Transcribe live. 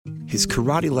his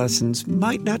karate lessons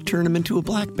might not turn him into a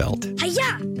black belt.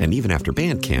 Hi-ya! And even after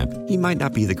band camp, he might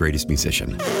not be the greatest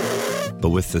musician.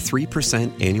 But with the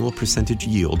 3% annual percentage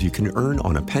yield you can earn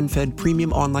on a PenFed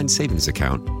premium online savings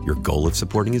account, your goal of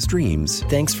supporting his dreams...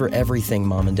 Thanks for everything,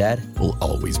 Mom and Dad. ...will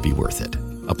always be worth it.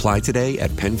 Apply today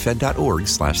at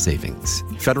PenFed.org/savings.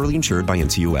 Federally insured by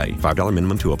NCUA. $5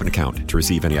 minimum to open account. To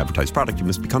receive any advertised product, you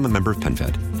must become a member of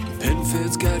PenFed.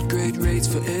 PenFed's got great rates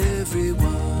for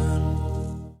everyone.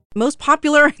 Most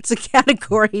popular, it's a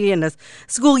category in a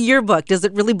school yearbook. Does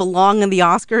it really belong in the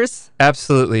Oscars?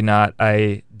 Absolutely not.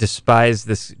 I despise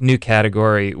this new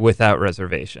category without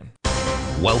reservation.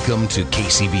 Welcome to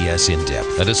KCBS In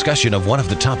Depth, a discussion of one of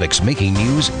the topics making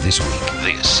news this week.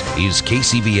 This is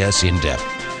KCBS In Depth.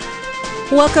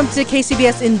 Welcome to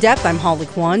KCBS In Depth. I'm Holly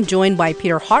Kwan, joined by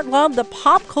Peter Hartlaub, the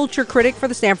pop culture critic for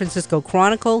the San Francisco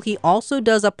Chronicle. He also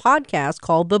does a podcast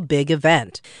called The Big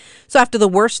Event. So after the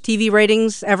worst TV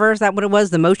ratings ever, is that what it was?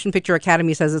 The Motion Picture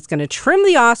Academy says it's going to trim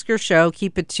the Oscar show,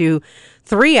 keep it to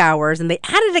 3 hours, and they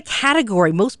added a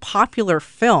category, most popular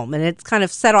film, and it's kind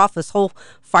of set off this whole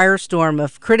firestorm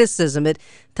of criticism. It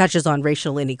touches on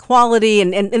racial inequality,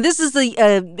 and this is the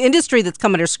industry that's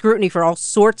come under scrutiny for all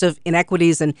sorts of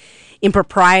inequities and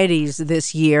improprieties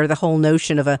this year. The whole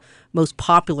notion of a most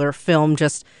popular film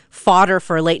just fodder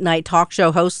for late-night talk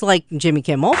show hosts like Jimmy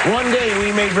Kimmel. One day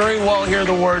we may very well hear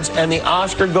the words, and the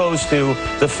Oscar goes to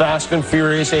The Fast and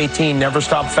Furious 18, Never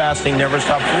Stop Fasting, Never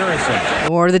Stop Furiousing.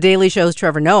 Or The Daily Show's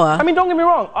Trevor Noah. I mean, don't get me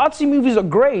wrong, artsy movies are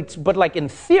great, but like in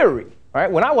theory, right?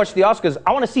 When I watch the Oscars,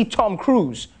 I want to see Tom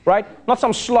Cruise, right? Not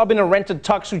some slob in a rented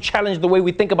tux who challenged the way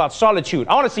we think about solitude.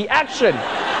 I want to see action.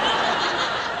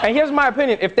 And here's my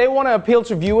opinion. If they want to appeal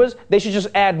to viewers, they should just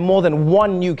add more than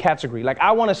one new category. Like,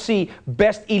 I want to see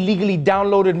best illegally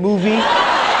downloaded movie, all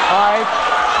right?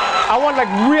 I want, like,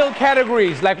 real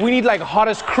categories. Like, we need, like,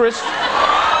 hottest Chris.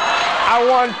 I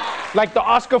want, like, the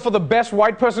Oscar for the best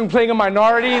white person playing a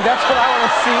minority. That's what I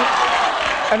want to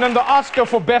see. And then the Oscar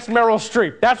for best Meryl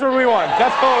Streep. That's what we want.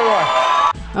 That's what we want.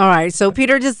 All right. So,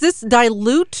 Peter, does this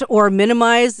dilute or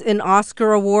minimize an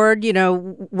Oscar award, you know,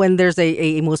 when there's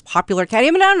a most popular category?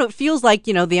 I mean, I don't know. It feels like,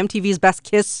 you know, the MTV's Best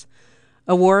Kiss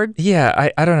award. Yeah,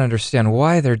 I don't understand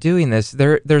why they're doing this.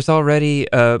 There's already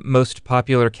a most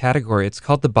popular category. It's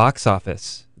called the box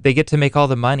office. They get to make all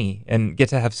the money and get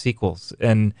to have sequels.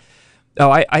 And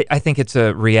I think it's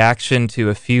a reaction to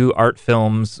a few art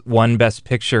films won Best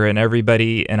Picture, and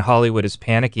everybody in Hollywood is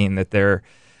panicking that they're,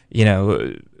 you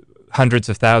know, hundreds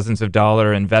of thousands of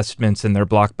dollar investments in their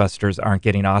blockbusters aren't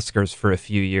getting Oscars for a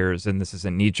few years, and this is a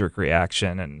knee-jerk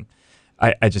reaction, and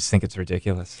I just think it's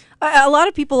ridiculous. A lot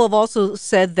of people have also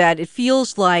said that it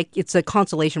feels like it's a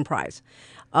consolation prize.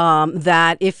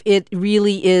 That if it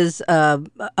really is a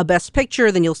Best Picture,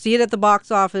 then you'll see it at the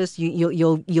box office.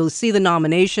 You'll see the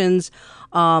nominations,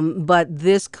 but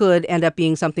this could end up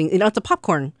being something. You know, it's a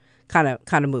popcorn kind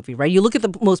of movie, right? You look at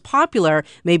the most popular.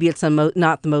 Maybe it's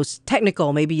not the most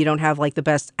technical. Maybe you don't have like the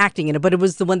best acting in it, but it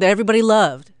was the one that everybody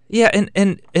loved. Yeah, and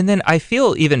then I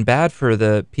feel even bad for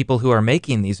the people who are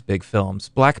making these big films.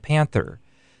 Black Panther.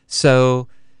 So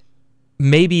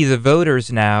maybe the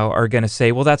voters now are going to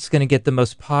say, well, that's going to get the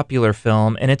most popular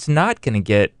film, and it's not going to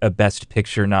get a Best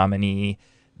Picture nominee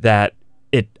that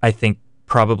it, I think,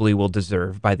 probably will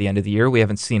deserve by the end of the year. We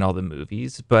haven't seen all the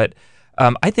movies, but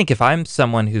I think if I'm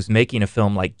someone who's making a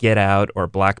film like Get Out or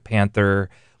Black Panther,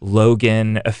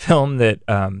 Logan, a film that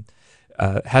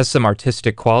has some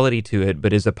artistic quality to it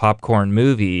but is a popcorn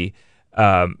movie,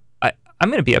 I'm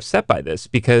going to be upset by this,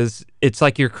 because it's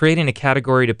like you're creating a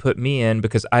category to put me in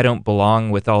because I don't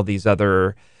belong with all these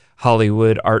other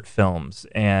Hollywood art films.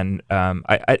 And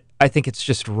I think it's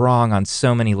just wrong on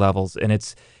so many levels. And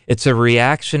it's a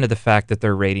reaction to the fact that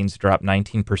their ratings dropped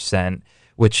 19%,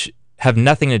 which have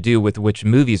nothing to do with which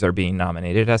movies are being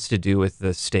nominated. It has to do with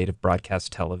the state of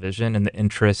broadcast television and the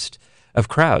interest of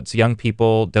crowds. Young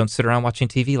people don't sit around watching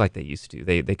TV like they used to.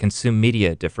 They consume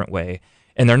media a different way.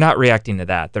 And they're not reacting to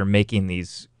that. They're making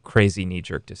these crazy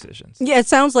knee-jerk decisions. Yeah, it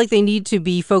sounds like they need to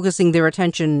be focusing their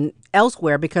attention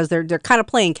elsewhere because they're kind of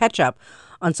playing catch-up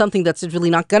on something that's really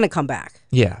not going to come back.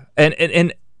 Yeah,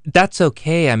 and that's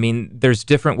okay. I mean, there's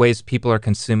different ways people are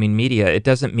consuming media. It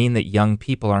doesn't mean that young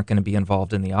people aren't going to be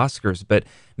involved in the Oscars, but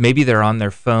maybe they're on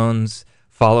their phones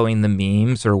following the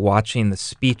memes or watching the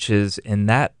speeches in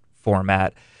that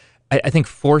format. I think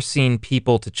forcing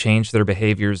people to change their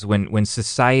behaviors when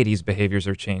society's behaviors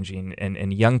are changing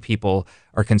and young people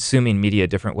are consuming media a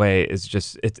different way is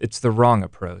just, it's the wrong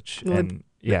approach. And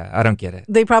Yeah, I don't get it.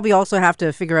 They probably also have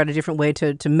to figure out a different way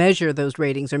to measure those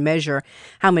ratings or measure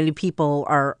how many people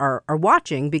are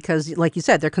watching because, like you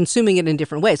said, they're consuming it in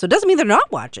different ways. So it doesn't mean they're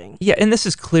not watching. Yeah, and this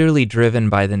is clearly driven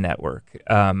by the network.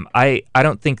 I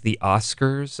don't think the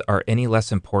Oscars are any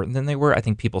less important than they were. I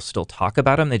think people still talk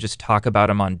about them. They just talk about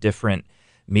them on different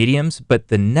mediums. But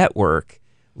the network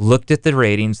looked at the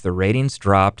ratings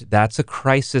dropped. That's a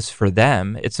crisis for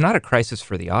them. It's not a crisis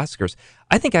for the Oscars.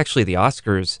 I think actually the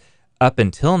Oscars up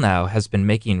until now has been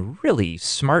making really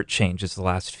smart changes the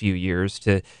last few years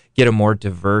to get a more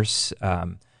diverse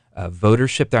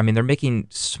votership there. I mean, they're making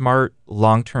smart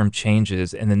long-term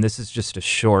changes, and then this is just a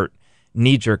short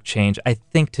knee-jerk change, I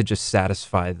think, to just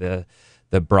satisfy the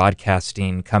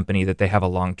broadcasting company that they have a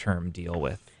long-term deal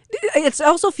with. It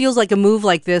also feels like a move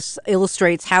like this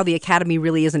illustrates how the Academy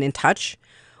really isn't in touch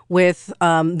with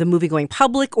the movie going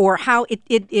public, or how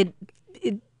it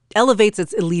elevates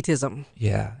its elitism.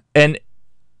 Yeah. And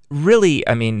really,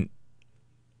 I mean,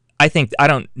 I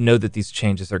don't know that these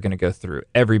changes are going to go through.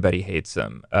 Everybody hates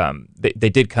them. They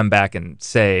did come back and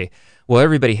say, well,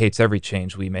 everybody hates every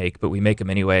change we make, but we make them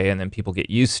anyway, and then people get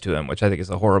used to them, which I think is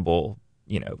a horrible,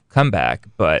 comeback.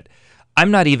 But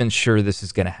I'm not even sure this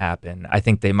is going to happen. I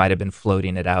think they might have been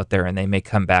floating it out there, and they may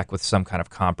come back with some kind of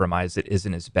compromise that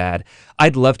isn't as bad.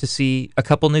 I'd love to see a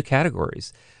couple new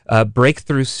categories.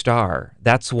 Breakthrough star,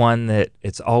 that's one that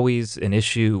it's always an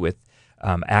issue with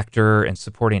actor and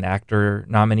supporting actor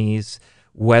nominees,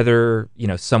 whether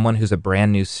someone who's a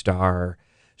brand new star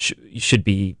should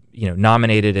be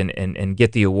nominated and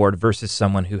get the award versus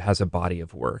someone who has a body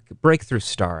of work. Breakthrough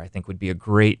star, I think, would be a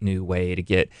great new way to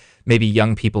get maybe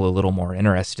young people a little more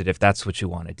interested if that's what you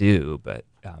want to do. But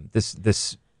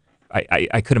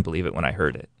I couldn't believe it when I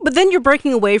heard it. But then you're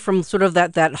breaking away from sort of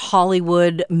that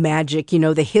Hollywood magic,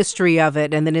 the history of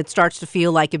it, and then it starts to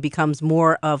feel like it becomes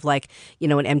more of like, an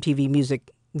MTV Music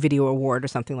Video Award or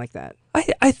something like that.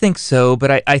 I think so,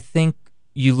 but I think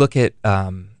you look at,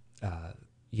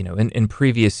 in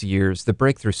previous years, the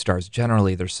breakthrough stars,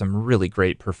 generally there's some really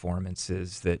great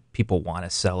performances that people want to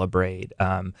celebrate.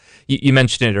 You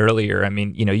mentioned it earlier. I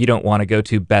mean, you don't want to go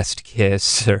to Best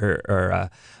Kiss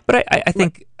but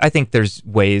I think there's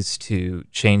ways to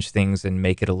change things and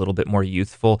make it a little bit more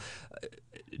youthful,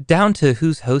 down to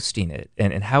who's hosting it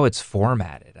and how it's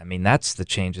formatted. I mean, that's the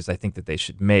changes I think that they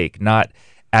should make, not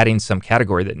adding some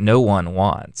category that no one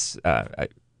wants.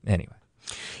 Anyway.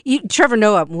 Trevor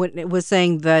Noah was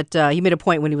saying that he made a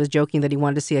point when he was joking that he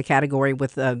wanted to see a category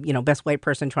with best white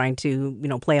person trying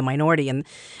to play a minority, and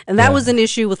that was an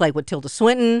issue with with Tilda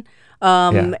Swinton,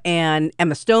 and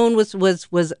Emma Stone was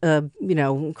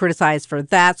criticized for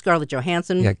that. Scarlett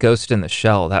Johansson, Ghost in the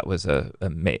Shell, that was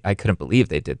I couldn't believe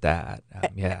they did that.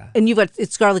 And you've got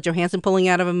Scarlett Johansson pulling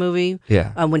out of a movie,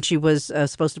 when she was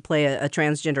supposed to play a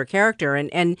transgender character,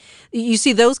 and you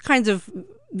see those kinds of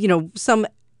some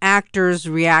actors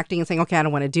reacting and saying, okay, I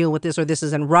don't want to deal with this, or this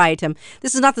isn't right.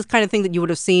 This is not the kind of thing that you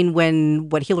would have seen when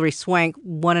Hilary Swank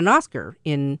won an Oscar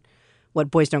in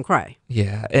Boys Don't Cry.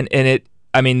 Yeah, and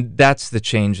that's the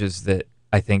changes that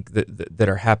I think that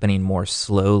are happening more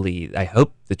slowly. I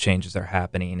hope the changes are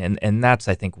happening, and that's,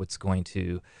 I think, what's going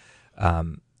to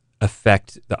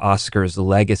affect the Oscars'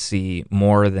 legacy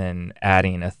more than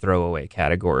adding a throwaway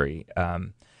category.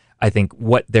 I think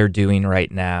what they're doing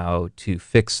right now to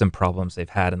fix some problems they've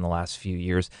had in the last few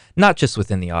years, not just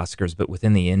within the Oscars, but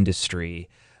within the industry,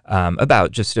 about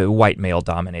just a white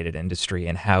male-dominated industry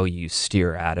and how you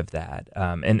steer out of that.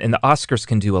 And the Oscars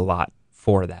can do a lot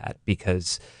for that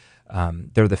because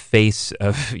they're the face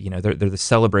of, they're the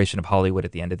celebration of Hollywood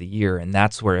at the end of the year, and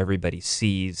that's where everybody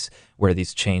sees where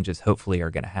these changes hopefully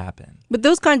are going to happen. But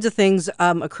those kinds of things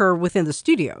occur within the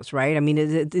studios, right? I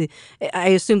mean, I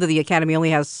assume that the Academy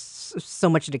only has so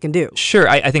much that it can do. Sure.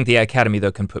 I think the Academy,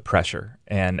 though, can put pressure,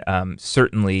 and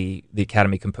certainly the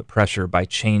Academy can put pressure by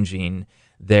changing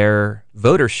their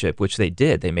votership, which they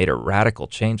did. They made a radical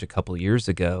change a couple years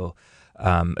ago,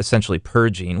 essentially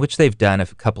purging, which they've done a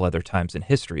couple other times in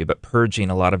history, but purging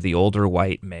a lot of the older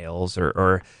white males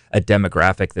or a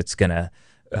demographic that's going to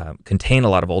contain a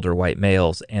lot of older white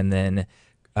males, and then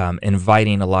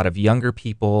inviting a lot of younger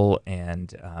people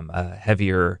and a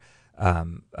heavier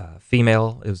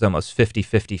female. It was almost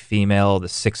 50-50 female, the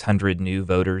 600 new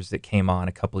voters that came on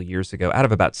a couple of years ago out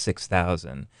of about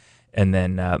 6,000. And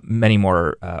then many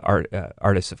more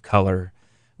artists of color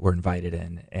were invited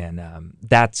in. And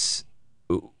that's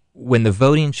when the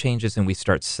voting changes and we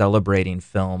start celebrating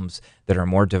films that are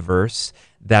more diverse,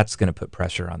 that's going to put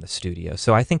pressure on the studio.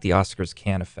 So I think the Oscars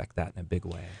can affect that in a big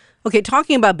way. Okay,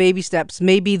 talking about baby steps,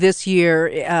 maybe this year,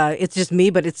 it's just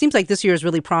me, but it seems like this year is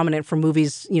really prominent for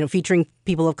movies, featuring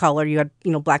people of color. You had,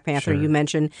 Black Panther, you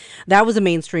mentioned. That was a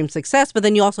mainstream success, but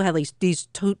then you also had these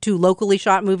two locally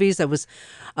shot movies. That was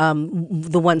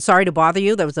the one, Sorry to Bother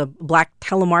You, that was a black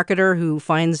telemarketer who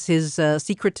finds his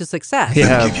secret to success.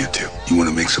 Yeah. Let me give you a tip. You want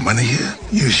to make some money here?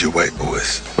 Use your white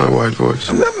voice. My white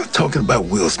voice? I'm not talking about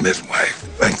Will Smith's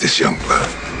wife, like this young blood.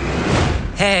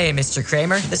 Hey, Mr.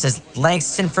 Kramer, this is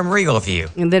Langston from Regal View.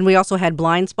 And then we also had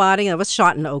Blind Spotting. That was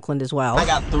shot in Oakland as well. I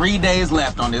got 3 days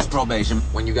left on this probation.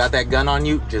 When you got that gun on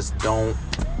you, just don't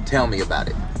tell me about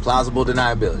it. Plausible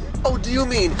deniability. Oh, do you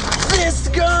mean this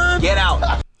gun? Get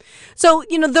out. So,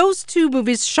 those two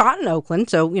movies shot in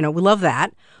Oakland, so, we love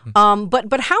that.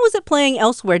 But how is it playing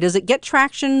elsewhere? Does it get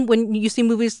traction when you see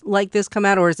movies like this come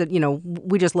out, or is it,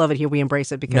 we just love it here, we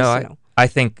embrace it because, I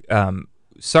think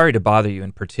Sorry to Bother You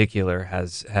in particular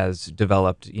has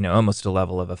developed, almost a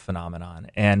level of a phenomenon.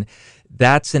 And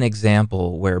that's an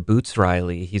example where Boots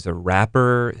Riley, he's a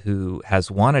rapper who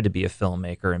has wanted to be a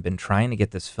filmmaker and been trying to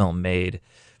get this film made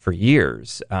for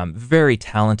years. Very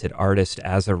talented artist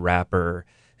as a rapper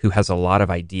who has a lot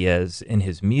of ideas in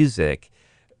his music.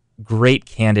 Great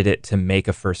candidate to make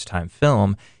a first-time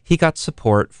film. He got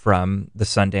support from the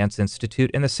Sundance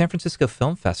Institute, and the San Francisco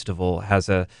Film Festival has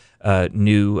a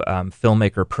new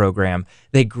filmmaker program.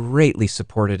 They greatly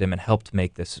supported him and helped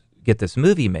get this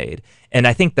movie made. And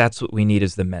I think that's what we need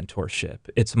is the mentorship.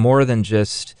 It's more than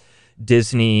just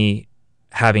Disney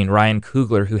having Ryan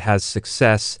Coogler, who has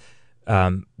success,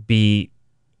 be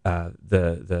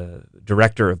the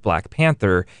director of Black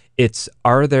Panther.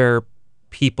 Are there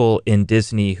people in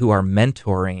Disney who are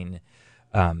mentoring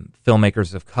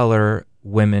filmmakers of color,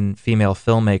 women, female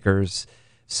filmmakers,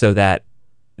 so that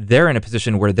they're in a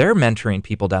position where they're mentoring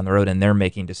people down the road and they're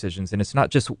making decisions. And it's not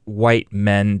just white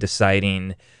men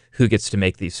deciding who gets to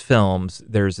make these films.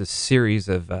 There's a series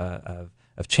of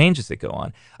changes that go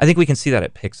on. I think we can see that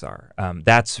at Pixar.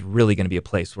 That's really going to be a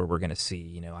place where we're going to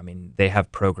see, they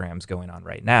have programs going on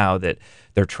right now that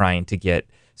they're trying to get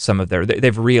some of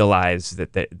they've realized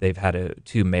that they've had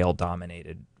too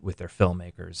male-dominated with their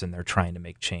filmmakers, and they're trying to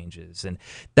make changes. And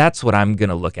that's what I'm going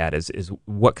to look at is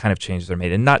what kind of changes are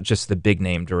made, and not just the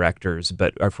big-name directors,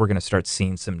 but if we're going to start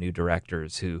seeing some new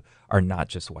directors who are not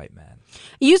just white men.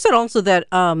 You said also that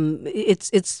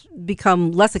it's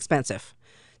become less expensive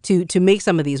to make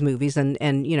some of these movies, and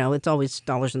it's always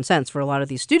dollars and cents for a lot of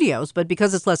these studios, but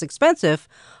because it's less expensive,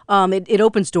 it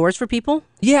opens doors for people.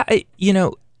 Yeah,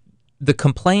 the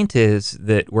complaint is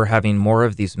that we're having more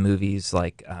of these movies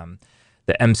like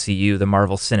the MCU, the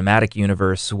Marvel Cinematic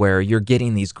Universe, where you're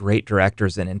getting these great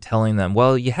directors in and telling them,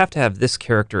 well, you have to have this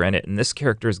character in it, and this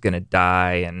character is going to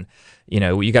die, and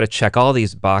you got to check all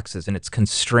these boxes, and it's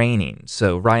constraining.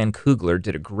 So Ryan Coogler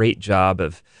did a great job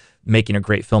of making a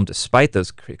great film despite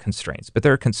those constraints, but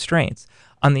there are constraints.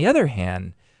 On the other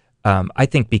hand, I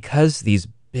think because these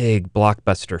big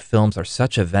blockbuster films are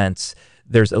such events,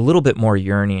 there's a little bit more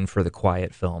yearning for the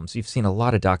quiet films. You've seen a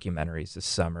lot of documentaries this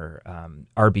summer.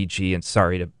 RBG and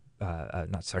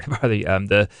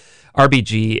the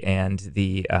RBG and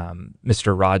the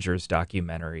Mr. Rogers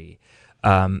documentary.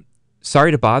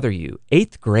 Sorry to Bother You.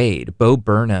 8th Grade, Bo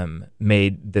Burnham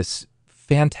made this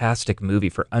fantastic movie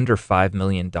for under $5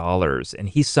 million, and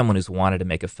he's someone who's wanted to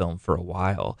make a film for a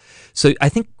while. So I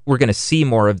think we're going to see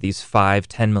more of these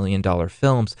 $5-10 million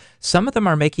films. Some of them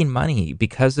are making money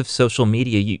because of social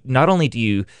media. Not only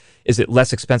is it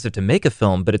less expensive to make a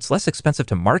film, but it's less expensive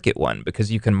to market one because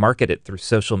you can market it through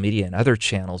social media and other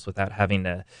channels without having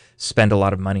to spend a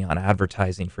lot of money on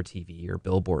advertising for TV or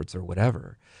billboards or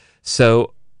whatever.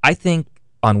 So I think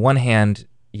on one hand,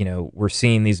 we're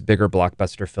seeing these bigger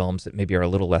blockbuster films that maybe are a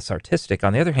little less artistic.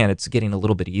 On the other hand, it's getting a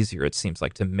little bit easier, it seems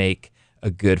like, to make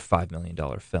a good $5 million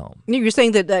film. You're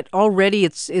saying that already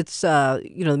it's the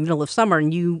middle of summer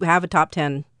and you have a top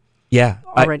 10. Yeah.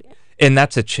 Already. And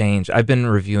that's a change. I've been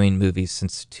reviewing movies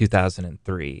since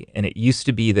 2003, and it used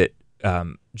to be that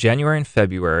January and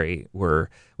February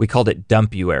we called it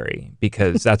Dumpuary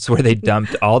because that's where they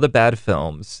dumped all the bad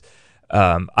films.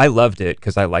 I loved it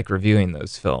because I like reviewing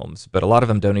those films, but a lot of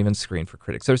them don't even screen for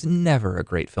critics. There's never a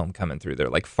great film coming through there.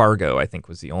 Like Fargo, I think,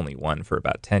 was the only one for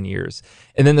about 10 years.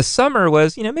 And then the summer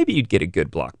was, maybe you'd get a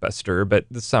good blockbuster, but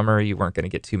the summer you weren't going to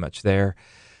get too much there.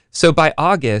 So by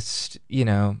August, you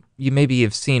maybe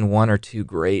have seen one or two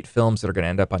great films that are going to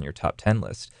end up on your top 10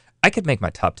 list. I could make my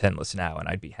top 10 list now and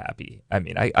I'd be happy. I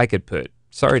mean, I could put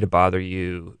Sorry to Bother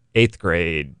You, 8th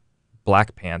Grade,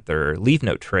 Black Panther, Leave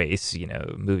No Trace,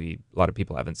 movie a lot of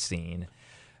people haven't seen.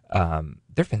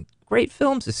 There've been great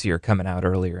films this year coming out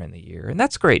earlier in the year, and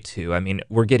that's great too. I mean,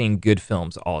 we're getting good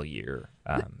films all year.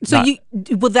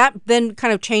 Will that then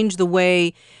kind of change the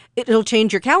way it'll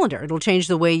change your calendar? It'll change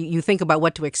the way you think about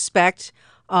what to expect.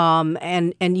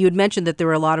 And you had mentioned that there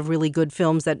are a lot of really good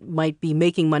films that might be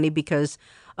making money because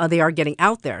they are getting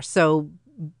out there. So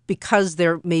because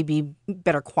there may be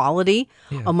better quality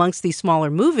amongst these smaller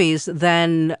movies,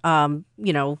 then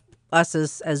us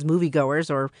as moviegoers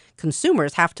or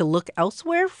consumers have to look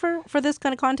elsewhere for this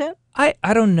kind of content?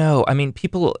 I don't know. I mean,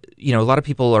 people, a lot of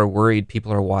people are worried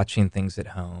people are watching things at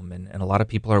home, and a lot of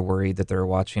people are worried that they're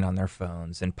watching on their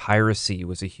phones, and piracy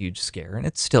was a huge scare, and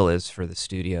it still is for the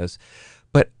studios.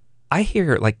 But I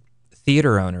hear, like,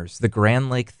 theater owners, the Grand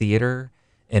Lake Theater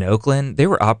in Oakland, they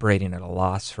were operating at a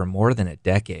loss for more than a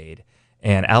decade.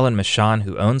 And Alan Michon,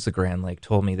 who owns the Grand Lake,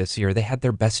 told me this year they had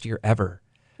their best year ever.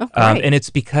 Oh, great. And it's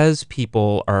because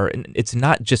it's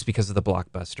not just because of the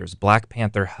blockbusters. Black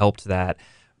Panther helped that,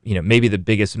 maybe the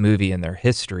biggest movie in their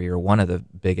history or one of the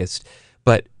biggest.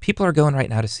 But people are going right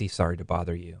now to see Sorry to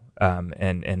Bother You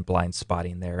and Blind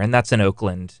Spotting there. And that's an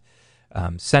Oakland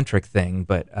centric thing.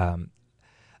 But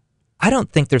I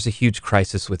don't think there's a huge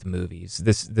crisis with movies.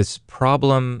 This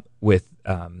problem with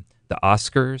the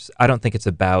Oscars, I don't think it's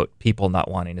about people not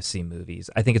wanting to see movies.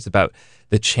 I think it's about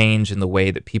the change in the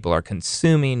way that people are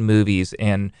consuming movies,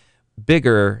 and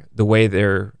bigger, the way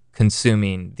they're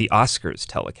consuming the Oscars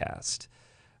telecast.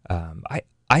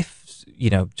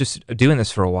 Just doing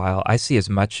this for a while, I see as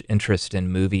much interest in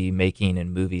movie making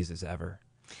and movies as ever.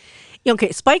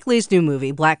 Okay, Spike Lee's new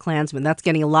movie, BlacKkKlansman, that's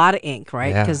getting a lot of ink,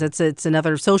 right? Because it's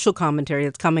another social commentary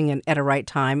that's coming in at a right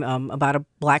time about a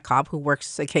black cop who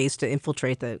works a case to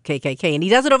infiltrate the KKK. And he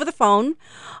does it over the phone.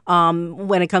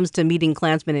 When it comes to meeting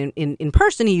Klansmen in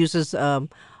person, he uses a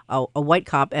white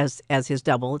cop as his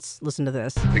double. Let's listen to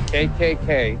this. The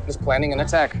KKK is planning an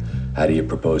attack. How do you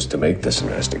propose to make this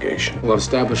investigation? We'll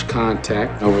establish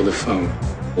contact over the phone.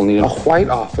 We'll need a white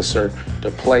officer to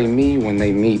play me when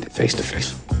they meet face to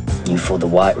face. You for the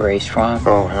white race, Ron?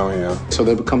 Oh, hell yeah. So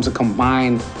there becomes a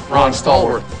combined Ron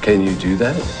Stallworth. Can you do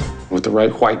that? With the right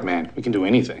white man, we can do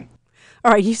anything.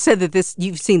 All right, you said that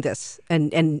you've seen this,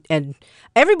 and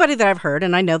everybody that I've heard,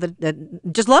 and I know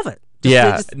that just love it.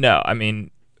 No, I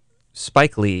mean,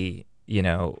 Spike Lee,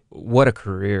 what a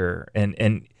career,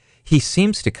 and he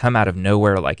seems to come out of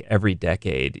nowhere like every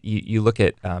decade. You look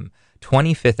at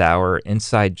 25th Hour,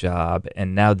 Inside Job,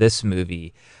 and now this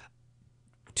movie.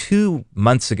 2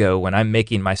 months ago, when I'm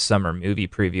making my summer movie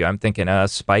preview, I'm thinking,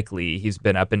 Spike Lee, he's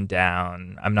been up and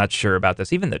down. I'm not sure about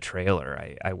this. Even the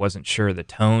trailer, I wasn't sure. The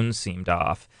tone seemed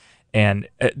off. And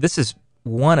this is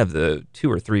one of the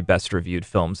 2 or 3 best reviewed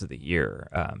films of the year,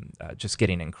 just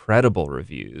getting incredible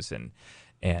reviews. And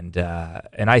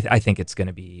I think it's going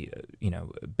to be,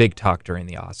 big talk during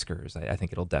the Oscars. I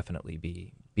think it'll definitely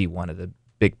be one of the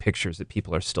big pictures that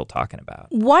people are still talking about.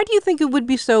 Why do you think it would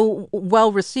be so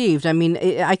well received? I mean,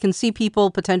 I can see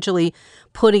people potentially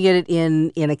putting it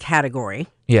in a category.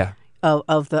 Yeah.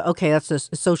 Of that's a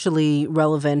socially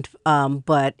relevant,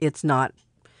 but it's not,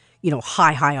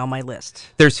 high on my list.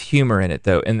 There's humor in it,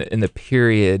 though. In the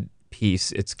period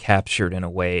piece, it's captured in a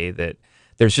way that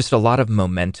there's just a lot of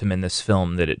momentum in this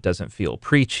film that it doesn't feel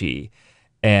preachy.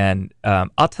 And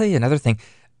I'll tell you another thing.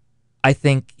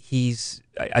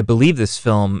 I believe this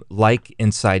film, like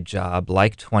Inside Job,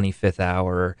 like 25th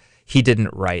Hour, he didn't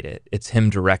write it. It's him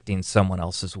directing someone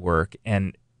else's work.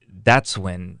 And that's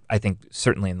when, I think,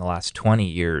 certainly in the last 20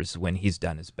 years, when he's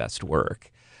done his best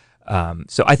work.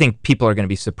 So I think people are going to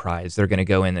be surprised. They're going to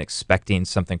go in expecting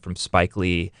something from Spike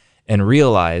Lee and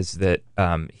realize that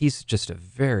he's just a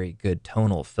very good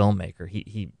tonal filmmaker.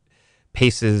 He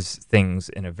paces things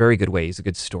in a very good way. He's a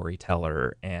good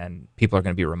storyteller, and people are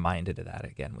going to be reminded of that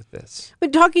again with this.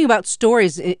 But talking about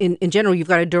stories in general, you've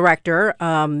got a director,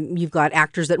 you've got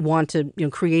actors that want to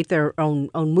create their own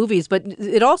movies, but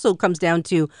it also comes down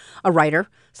to a writer,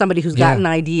 somebody who's got an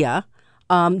idea.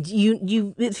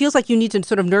 It feels like you need to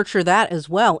sort of nurture that as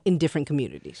well in different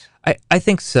communities. I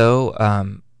think so.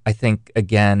 I think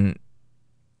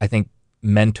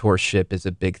mentorship is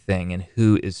a big thing, and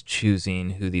who is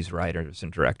choosing who these writers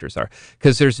and directors are,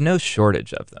 because there's no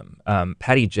shortage of them.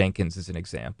 Patty Jenkins is an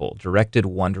example, directed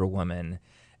Wonder Woman,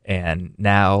 and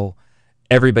now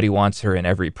everybody wants her in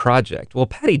every project. Well,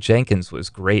 Patty Jenkins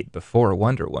was great before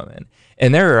Wonder Woman,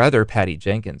 and there are other Patty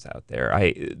Jenkins out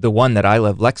there. The one that I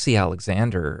love, Lexi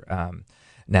Alexander.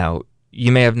 Now,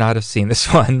 you may not have seen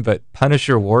this one, but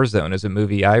Punisher Warzone is a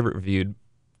movie I reviewed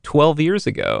 12 years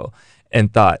ago.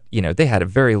 And thought, they had a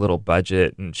very little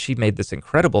budget, and she made this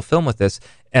incredible film with this,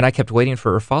 and I kept waiting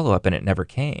for her follow-up, and it never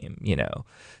came,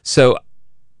 So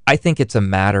I think it's a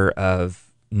matter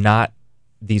of not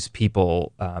these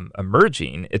people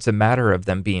emerging. It's a matter of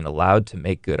them being allowed to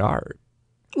make good art.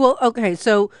 Well, okay,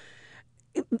 so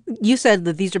you said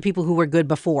that these are people who were good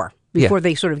before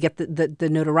they sort of get the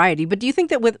notoriety. But do you think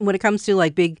that when it comes to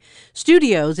like big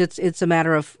studios, it's a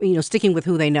matter of sticking with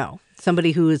who they know,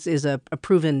 somebody who is a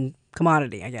proven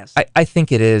commodity, I guess? I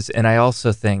think it is, and I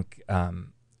also think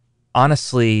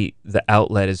honestly the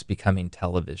outlet is becoming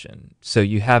television. So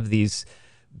you have these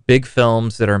big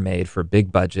films that are made for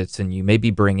big budgets, and you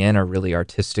maybe bring in a really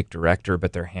artistic director,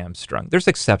 but they're hamstrung. There's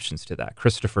exceptions to that.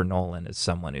 Christopher Nolan is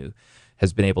someone who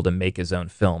has been able to make his own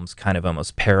films kind of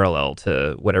almost parallel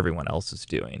to what everyone else is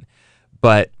doing.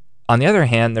 But on the other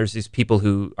hand, there's these people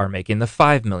who are making the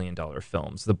 $5 million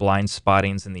films, the Blind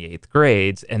Spottings and the Eighth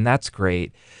Grades, and that's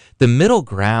great. The middle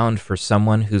ground for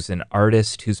someone who's an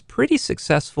artist who's pretty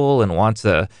successful and wants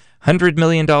a $100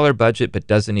 million budget but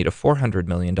doesn't need a $400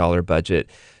 million budget,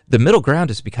 the middle ground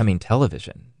is becoming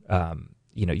television.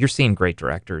 You're seeing great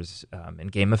directors in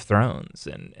Game of Thrones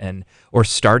or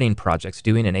starting projects,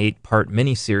 doing an 8-part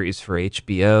miniseries for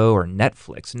HBO or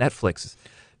Netflix.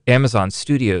 Amazon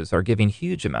Studios are giving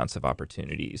huge amounts of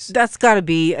opportunities. That's got to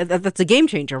be that's a game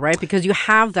changer, right? Because you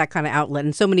have that kind of outlet,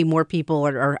 and so many more people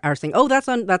are saying, "Oh, that's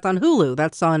on Hulu,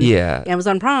 that's on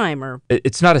Amazon Prime." Or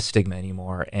it's not a stigma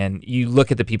anymore. And you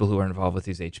look at the people who are involved with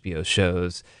these HBO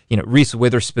shows. Reese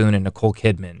Witherspoon and Nicole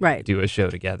Kidman do a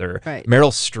show together. Right.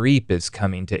 Meryl Streep is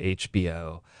coming to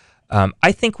HBO.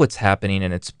 I think what's happening,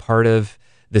 and it's part of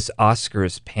this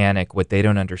Oscars panic. What they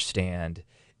don't understand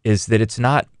is that it's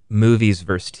not movies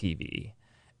versus TV,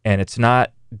 and it's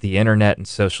not the internet and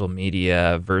social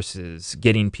media versus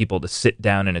getting people to sit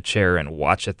down in a chair and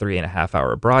watch a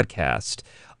 3.5-hour broadcast.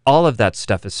 All of that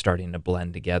stuff is starting to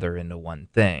blend together into one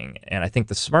thing, and I think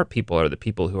the smart people are the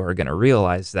people who are going to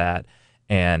realize that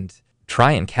and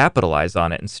try and capitalize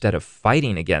on it instead of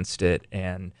fighting against it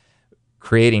and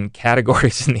creating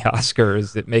categories in the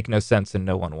Oscars that make no sense and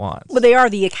no one wants. Well, they are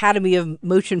the Academy of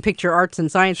Motion Picture Arts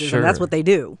and Sciences, and that's what they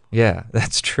do. Yeah,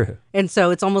 that's true. And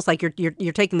so it's almost like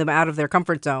you're taking them out of their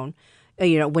comfort zone.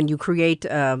 When you create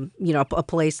a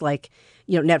place like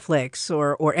Netflix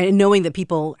or and knowing that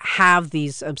people have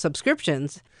these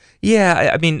subscriptions. Yeah,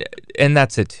 I mean, and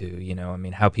that's it too.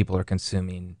 How people are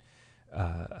consuming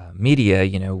media,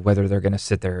 whether they're going to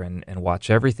sit there and watch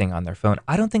everything on their phone.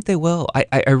 I don't think they will.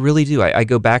 I really do. I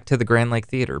go back to the Grand Lake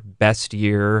Theater, best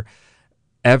year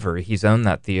ever. He's owned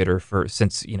that theater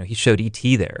since he showed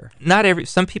E.T. there.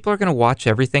 Some people are going to watch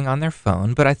everything on their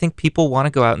phone, but I think people want to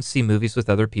go out and see movies with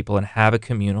other people and have a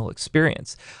communal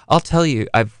experience. I'll tell you,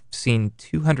 I've seen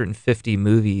 250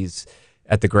 movies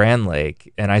at the Grand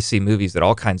Lake, and I see movies at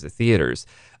all kinds of theaters.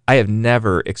 I have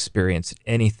never experienced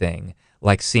anything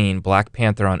like seeing Black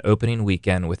Panther on opening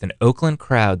weekend with an Oakland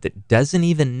crowd that doesn't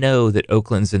even know that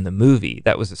Oakland's in the movie.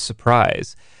 That was a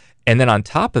surprise. And then on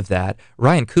top of that,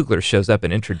 Ryan Coogler shows up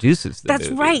and introduces the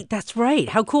movie. That's right.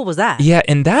 How cool was that? Yeah,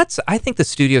 and I think the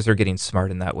studios are getting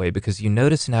smart in that way, because you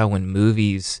notice now when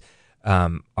movies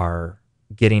are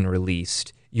getting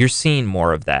released, you're seeing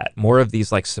more of that, more of these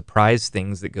like surprise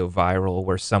things that go viral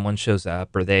where someone shows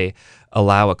up or they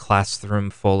allow a classroom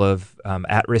full of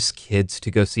at-risk kids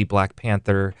to go see Black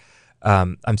Panther.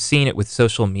 I'm seeing it with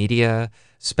social media,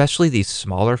 especially these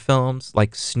smaller films.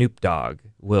 Like Snoop Dogg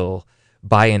will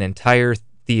buy an entire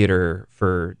theater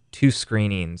for 2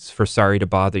 screenings for Sorry to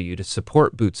Bother You to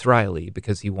support Boots Riley,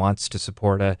 because he wants to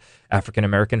support a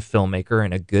African-American filmmaker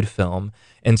and a good film.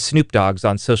 And Snoop Dogg's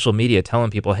on social media telling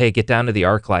people, hey, get down to the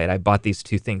ArcLight. I bought these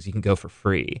 2 things. You can go for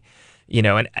free.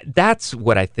 And that's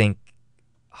what I think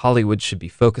Hollywood should be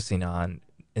focusing on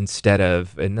instead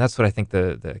of, and that's what I think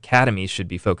the Academy should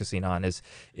be focusing on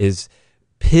is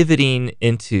pivoting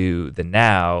into the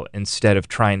now instead of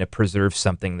trying to preserve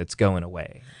something that's going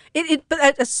away.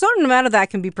 But a certain amount of that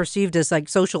can be perceived as like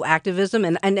social activism,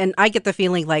 and I get the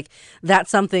feeling like that's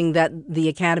something that the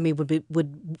Academy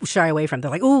would shy away from.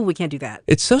 They're like, "Oh, we can't do that."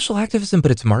 It's social activism,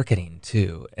 but it's marketing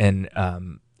too, and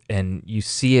you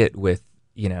see it with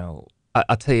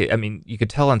I'll tell you. I mean, you could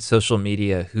tell on social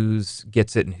media who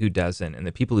gets it and who doesn't, and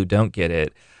the people who don't get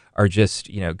it are just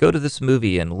go to this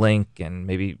movie and link and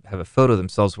maybe have a photo of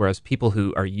themselves, whereas people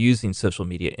who are using social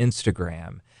media,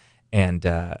 Instagram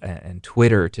and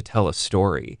Twitter, to tell a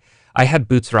story. I had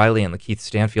Boots Riley and Lakeith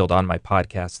Stanfield on my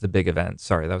podcast, The Big Event.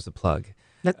 Sorry, that was a plug.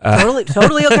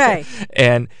 Totally okay.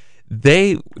 And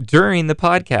they, during the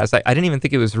podcast, I didn't even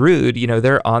think it was rude.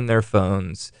 They're on their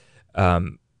phones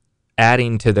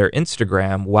adding to their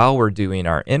Instagram while we're doing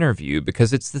our interview,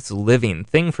 because it's this living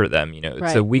thing for them.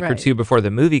 It's a week or two before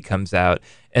the movie comes out,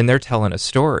 and they're telling a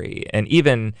story. And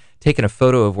even taking a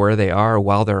photo of where they are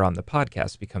while they're on the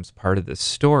podcast becomes part of the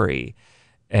story.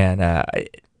 And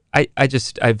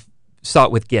I've saw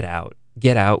it with Get Out.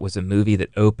 Get Out was a movie that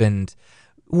opened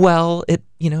Well, it,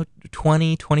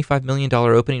 $20-25 million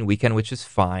opening weekend, which is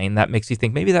fine. That makes you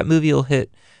think maybe that movie will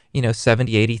hit,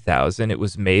 70,000-80,000. It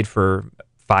was made for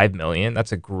 $5 million.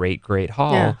 That's a great, great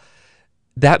haul. Yeah.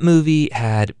 That movie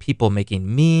had people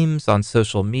making memes on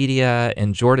social media,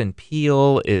 and Jordan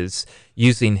Peele is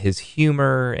using his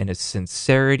humor and his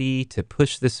sincerity to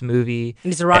push this movie.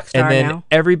 And he's a rock star now. And then now.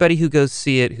 everybody who goes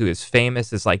see it, who is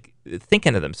famous, is like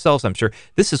thinking to themselves, I'm sure,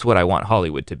 this is what I want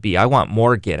Hollywood to be. I want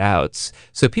more Get Outs.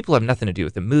 So people have nothing to do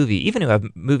with the movie, even who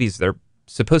have movies they're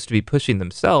supposed to be pushing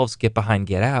themselves, get behind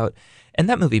Get Out. And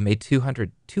that movie made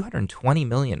 $220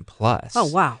 million plus. Oh,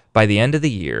 wow. By the end of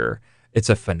the year. It's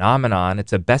a phenomenon.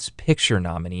 It's a Best Picture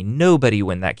nominee. Nobody,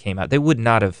 when that came out, they would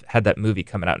not have had that movie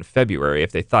coming out in February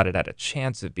if they thought it had a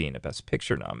chance of being a Best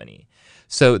Picture nominee.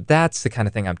 So that's the kind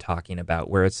of thing I'm talking about,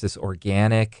 where it's this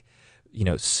organic,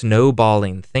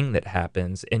 snowballing thing that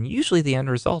happens, and usually the end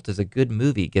result is a good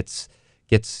movie gets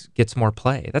more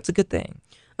play. That's a good thing.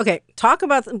 Okay, talk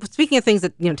about, speaking of things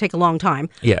that take a long time.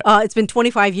 Yeah. It's been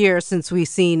 25 years since we've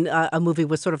seen a movie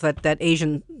with sort of that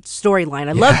Asian storyline.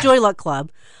 I love Joy Luck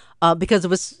Club. Because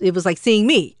it was like seeing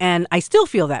me, and I still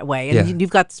feel that way. And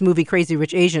you've got this movie Crazy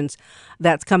Rich Asians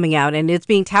that's coming out, and it's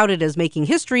being touted as making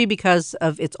history because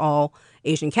of its all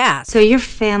Asian cast. So your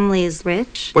family is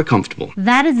rich? We're comfortable.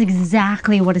 That is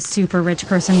exactly what a super rich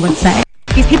person would say.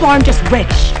 These people aren't just rich,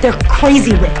 they're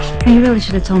crazy rich. You really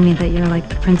should have told me that you're like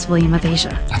the Prince William of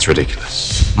Asia. That's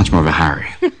ridiculous. Much more of a Harry.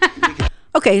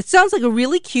 Okay, it sounds like a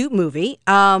really cute movie.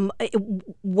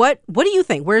 What do you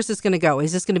think? Where is this going to go?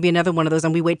 Is this going to be another one of those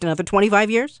and we wait another 25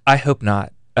 years? I hope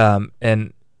not.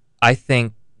 And I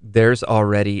think there's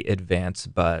already advance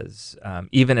buzz,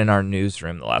 even in our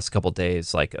newsroom the last couple of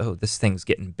days, like, oh, this thing's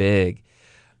getting big.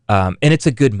 And it's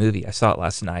a good movie. I saw it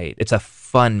last night. It's a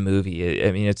fun movie.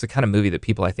 I mean, it's the kind of movie that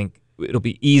people, I think, it'll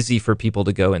be easy for people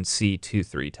to go and see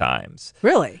 2-3 times.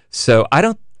 Really? So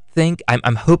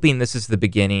I'm hoping this is the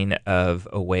beginning of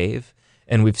a wave,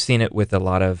 and we've seen it with a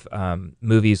lot of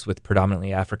movies with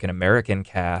predominantly African-American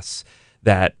casts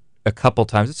that a couple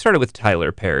times, it started with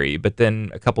Tyler Perry, but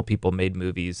then a couple people made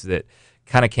movies that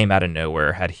kind of came out of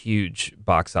nowhere, had huge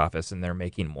box office, and they're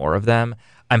making more of them.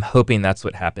 I'm hoping that's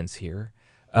what happens here.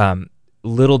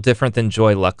 Little different than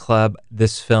Joy Luck Club.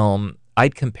 This film,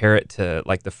 I'd compare it to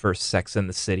like the first Sex and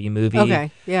the City movie. Okay,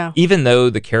 yeah. Even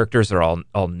though the characters are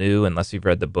all new, unless you've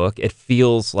read the book, it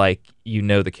feels like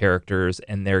the characters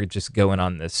and they're just going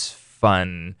on this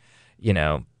fun,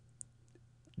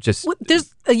 just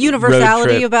there's a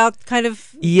universality about kind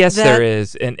of yes, that. There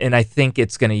is, and I think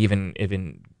it's going to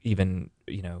even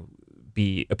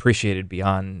be appreciated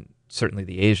beyond certainly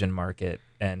the Asian market.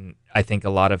 And I think a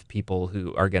lot of people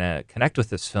who are going to connect with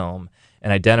this film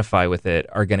and identify with it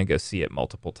are going to go see it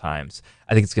multiple times.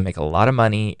 I think it's going to make a lot of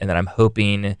money, and then I'm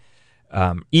hoping,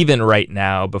 even right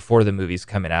now, before the movie's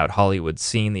coming out, Hollywood's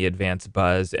seeing the advance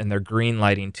buzz, and they're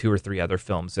green-lighting 2 or 3 other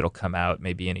films that'll come out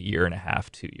maybe in a year and a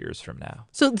half, 2 years from now.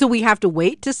 So do we have to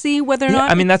wait to see whether or not?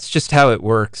 I mean, that's just how it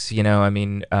works,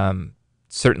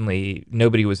 certainly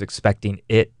nobody was expecting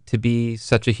it to be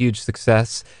such a huge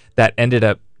success. That ended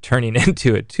up turning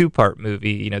into a 2-part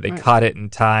movie. They caught it in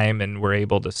time and were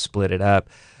able to split it up.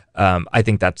 I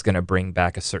think that's going to bring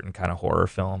back a certain kind of horror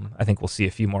film. I think we'll see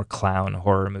a few more clown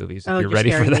horror movies if you're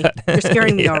ready for that. You're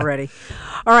scaring me already.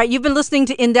 All right, you've been listening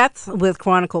to In Depth with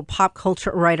Chronicle pop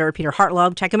culture writer Peter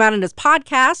Hartlaub. Check him out in his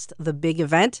podcast, The Big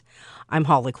Event. I'm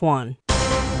Holly Kwan.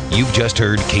 You've just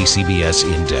heard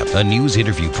KCBS In Depth, a news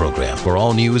interview program for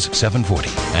All News 740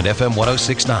 and FM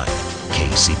 106.9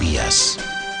 KCBS.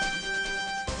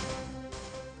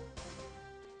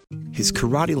 His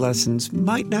karate lessons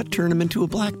might not turn him into a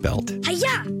black belt.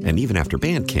 Hi-ya! And even after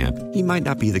band camp, he might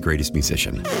not be the greatest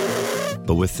musician.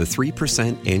 But with the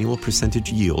 3% annual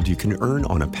percentage yield you can earn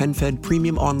on a PenFed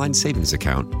premium online savings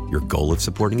account, your goal of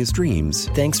supporting his dreams...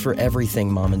 Thanks for everything,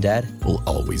 Mom and Dad. ...will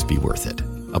always be worth it.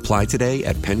 Apply today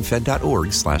at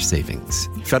PenFed.org/savings.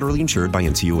 Federally insured by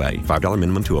NCUA. $5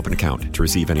 minimum to open account. To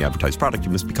receive any advertised product,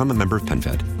 you must become a member of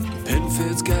PenFed.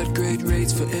 PenFed's got great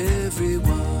rates for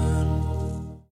everyone.